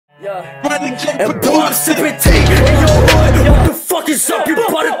Yeah. And pull up sipping tea in your hood. What the fuck is up, you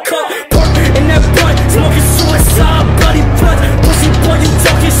buttercup? Park in that blunt, smoking suicide, bloody blunt. Pussy boy, you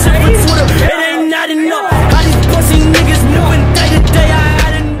talking shit for Twitter. It ain't not enough. How these pussy niggas moving day to day, I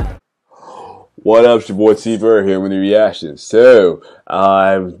had enough. What up, it's your boy T-Bird here with the reaction. So,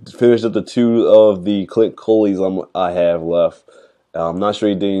 I've finished up the two of the Clint Coleys I have left. I'm not sure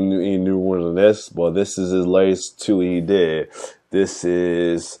he did any new ones on this, but this is his latest two he did.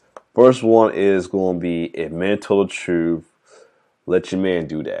 First one is going to be If Man Told the Truth, Let Your Man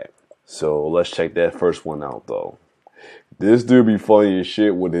Do That. So, let's check that first one out, though. This dude be funny as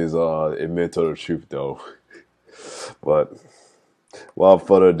shit with his If Man Told the Truth, though. But without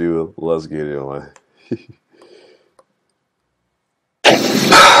further ado, let's get it on.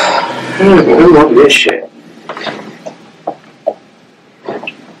 Who wrote this shit?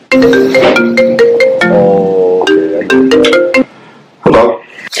 Oh, okay. Hello?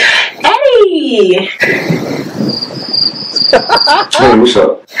 Hey! Hey, what's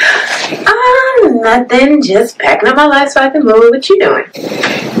up? Nothing. Just packing up my life so I can move. What you doing?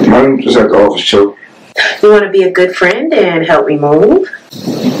 I'm just at the office, chill. You want to be a good friend and help me move?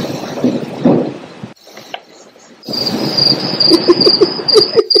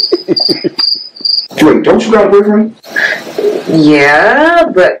 Wait, don't you got a boyfriend? Yeah,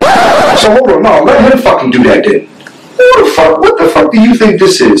 but... So hold on, no, let him fucking do that then. What the fuck do you think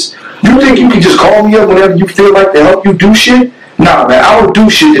this is? You think you can just call me up whenever you feel like to help you do shit? Nah, man, I don't do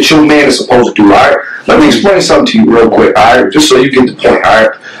shit that your man is supposed to do, alright? Let me explain something to you real quick, alright? Just so you get the point,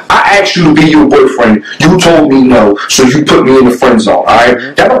 alright? I asked you to be your boyfriend. You told me no, so you put me in the friend zone,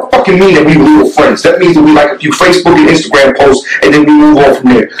 alright? That don't fucking mean that we real friends. That means that we like a few Facebook and Instagram posts, and then we move on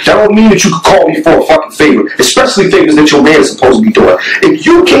from there. That don't mean that you can call me for a fucking favor, especially favors that your man is supposed to be doing. If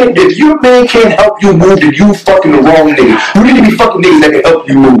your man can't help you move, then you fucking the wrong nigga. You need to be fucking niggas that can help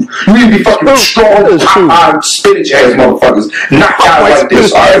you move. You need to be fucking strong, hot-eyed, spinach ass motherfuckers. Not guys like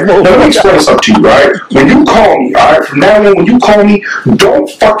this, alright? Let me explain something to you, alright? When you call me, alright, from now on, when you call me, don't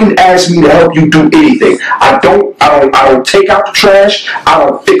fucking ask me to help you do anything. I don't take out the trash. I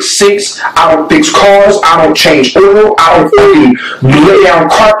don't fix sinks. I don't fix cars. I don't change oil. I don't fucking lay down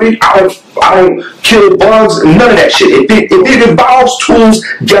carpet. I don't kill bugs. None of that shit. If it involves tools,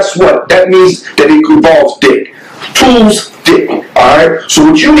 guess what? That means that it involves dick. Tools, dick. Alright? So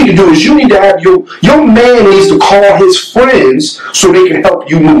what you need to do is you need to have your man needs to call his friends so they can help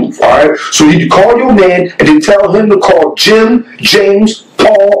you move. Alright? So you need to call your man and then tell him to call Jim, James,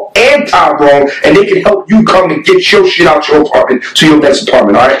 Paul, and Tyrone, and they can help you come and get your shit out your apartment to your next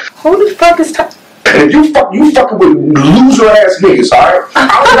apartment, alright? Who the fuck is Tyrone? And if you fucking with loser ass niggas, alright?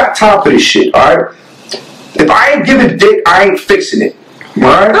 I don't got time for this shit, alright? If I ain't giving dick, I ain't fixing it.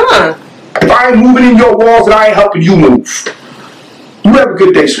 Alright? If I ain't moving in your walls, then I ain't helping you move. You have a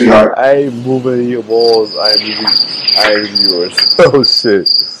good day, sweetheart. I ain't moving in your walls. I ain't moving yours. Oh shit!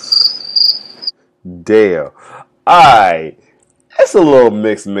 Damn. Alright. It's a little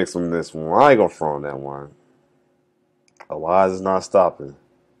mix on this one. I ain't gonna front on that one. Otherwise, it's not stopping.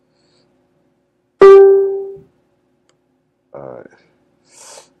 Alright.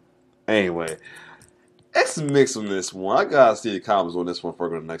 Anyway, it's a mix on this one. I gotta see the comments on this one before I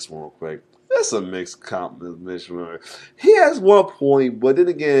go to the next one real quick. It's a mixed comment. He has one point, but then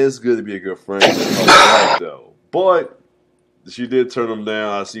again, it's good to be a good friend. Though. But she did turn him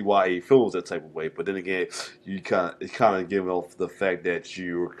down. I see why he feels that type of way. But then again, it's kind of giving off the fact that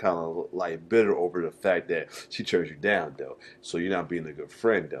you're kind of like bitter over the fact that she turns you down, though. So you're not being a good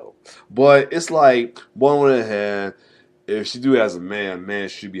friend, though. But it's like one hand. If she do as a man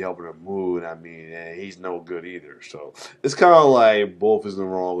should be helping her move. I mean, and he's no good either. So it's kind of like both is in the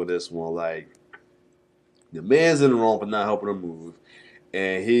wrong with this one. Like the man's in the wrong for not helping her move,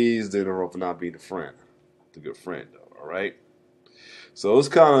 and he's in the wrong for not being the good friend, though. All right. So it's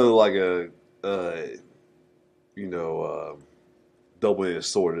kind of like a double-edged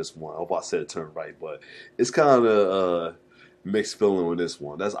sword. This one. I hope I said the term right, but it's kind of mixed feeling with this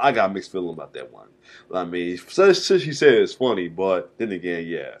one. I got mixed feeling about that one. I mean, she said it's funny, but then again,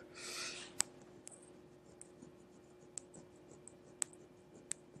 yeah.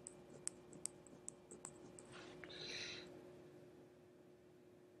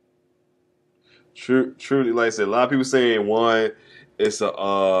 Truly, like I said, a lot of people saying one, it's a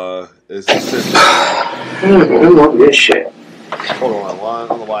Who wrote this shit? Hold on, I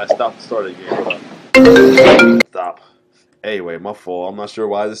don't know why I stopped to start again. Hold on. Stop. Anyway, my fault. I'm not sure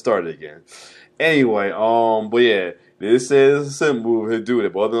why it started again. Anyway, but yeah, this says it's a simple move. He'll do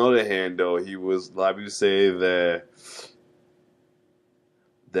it. But on the other hand, though, he was a lot of people say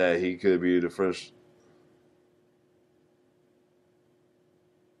that he could be the first.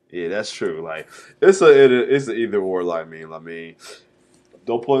 Yeah, that's true. Like it's an either or. Like I mean,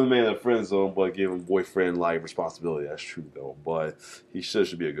 don't put a man in a friend zone, but give him boyfriend like responsibility. That's true though. But he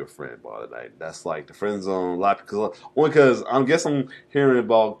should be a good friend. But like that's like the friend zone. A lot because only because I guess I'm hearing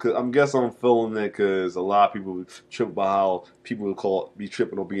about. Cause I guess I'm feeling it because a lot of people trip about how people be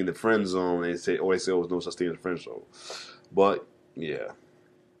tripping on being in the friend zone. And they always say, "Oh, there's no such thing as a friend zone." But yeah.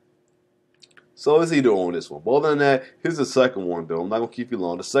 So it's either on this one. But other than that, here's the second one though. I'm not gonna keep you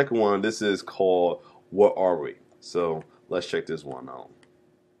long. The second one, this is called "What Are We?" So let's check this one out.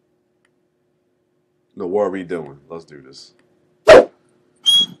 No, what are we doing? Let's do this. Hey,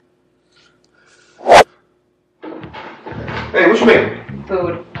 what you mean?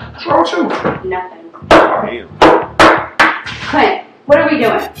 Food. What's wrong with you? Nothing. Damn. Clint, what are we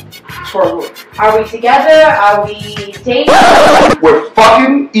doing? As far as what? Are we together? Are we dating? We're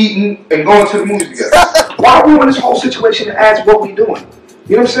fucking eating and going to the movies together. Why ruin this whole situation and ask what we doing?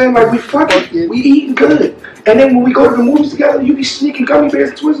 You know what I'm saying? Like, we fucking, we eating good. And then when we go to the movies together, you be sneaking gummy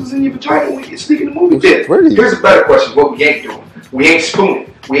bears and Twizzlers in your vagina when we get sneaking the movie theater. Here's a better question. What we ain't doing. We ain't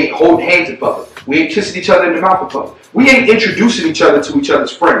spooning. We ain't holding hands in public. We ain't kissing each other in the mouth in public. We ain't introducing each other to each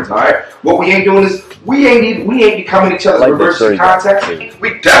other's friends, alright? What we ain't doing is, we ain't becoming each other's emergency contacts.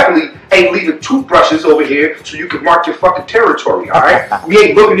 We definitely ain't leaving toothbrushes over here so you can mark your fucking territory, alright? We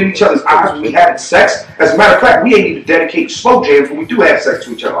ain't looking in each other's eyes when we having sex. As a matter of fact, we ain't even dedicating slow jams when we do have sex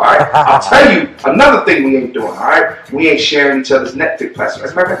to each other, alright? I'll tell you another thing we ain't doing, alright? We ain't sharing each other's Netflix passwords.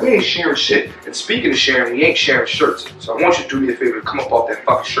 As a matter of fact, we ain't sharing shit. And speaking of sharing, we ain't sharing shirts. So I want you to do me a favor to come up off that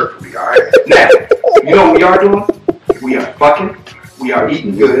fucking shirt for me, alright? Now, you know what we are doing? We are fucking, we are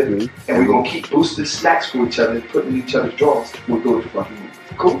eating good, and we're gonna keep boosting snacks for each other and putting in each other's drawers when we go to the fucking movie.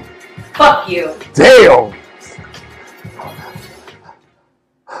 Cool? Fuck you. Damn.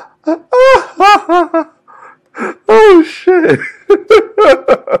 Oh shit.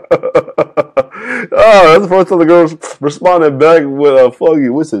 Oh, that's the first time the girl responded back with a fuck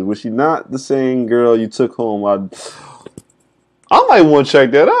you. What's it? Was she not the same girl you took home? I might want to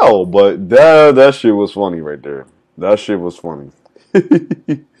check that out, but that shit was funny right there. That shit was funny.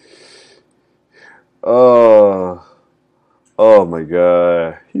 Oh my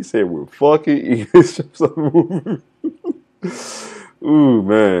god. He said we're fucking Ooh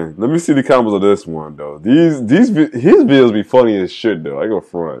man. Let me see the comments on this one though. His videos be funny as shit though. I go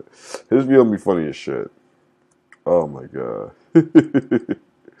front. His videos be funny as shit. Oh my god.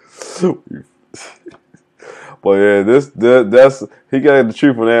 But yeah, that's he got the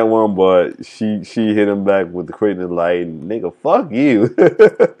truth on that one, but she hit him back with the crate and light, nigga, fuck you.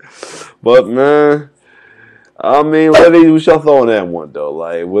 But man, I mean, what y'all thought on that one though?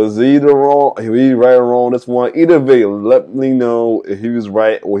 Like, was he either wrong? He was right or wrong? This one, either way, let me know if he was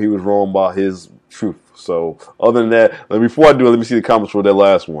right or he was wrong about his truth. So, other than that, before I do it, let me see the comments for that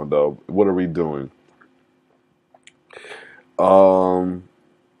last one though. What are we doing?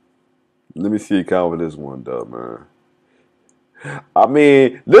 Let me see a comment with this one though, man. I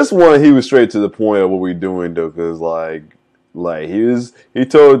mean, this one he was straight to the point of what we doing though, cause like he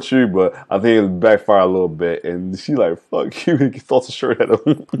told the truth, but I think it backfired a little bit, and she like fuck you, and tossed the shirt at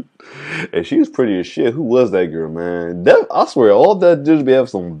him, and she was pretty as shit. Who was that girl, man? I swear, all that dudes be having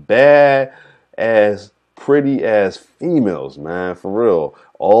some bad ass, pretty ass females, man, for real.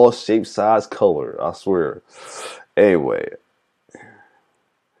 All shape, size, color. I swear. Anyway.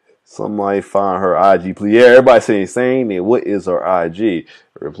 Somebody find her IG, please. Yeah, everybody saying the same thing. What is her IG?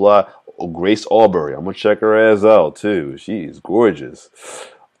 Reply, oh, Grace Aubrey. I'm gonna check her ass out too. She is gorgeous.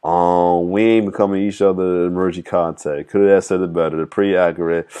 We ain't becoming each other emergency contact. Could have said it better. They're pretty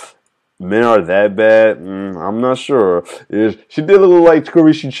accurate. Men are that bad? I'm not sure. She did look like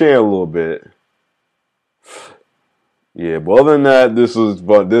Karishma Chan a little bit. Yeah, but other than that, this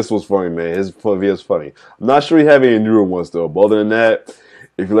was funny, man. His video was funny. I'm not sure he have any newer ones though. But other than that,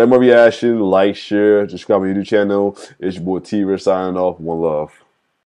 if you like my reaction, like, share, subscribe to my YouTube channel. It's your boy T-Rich signing off. One love.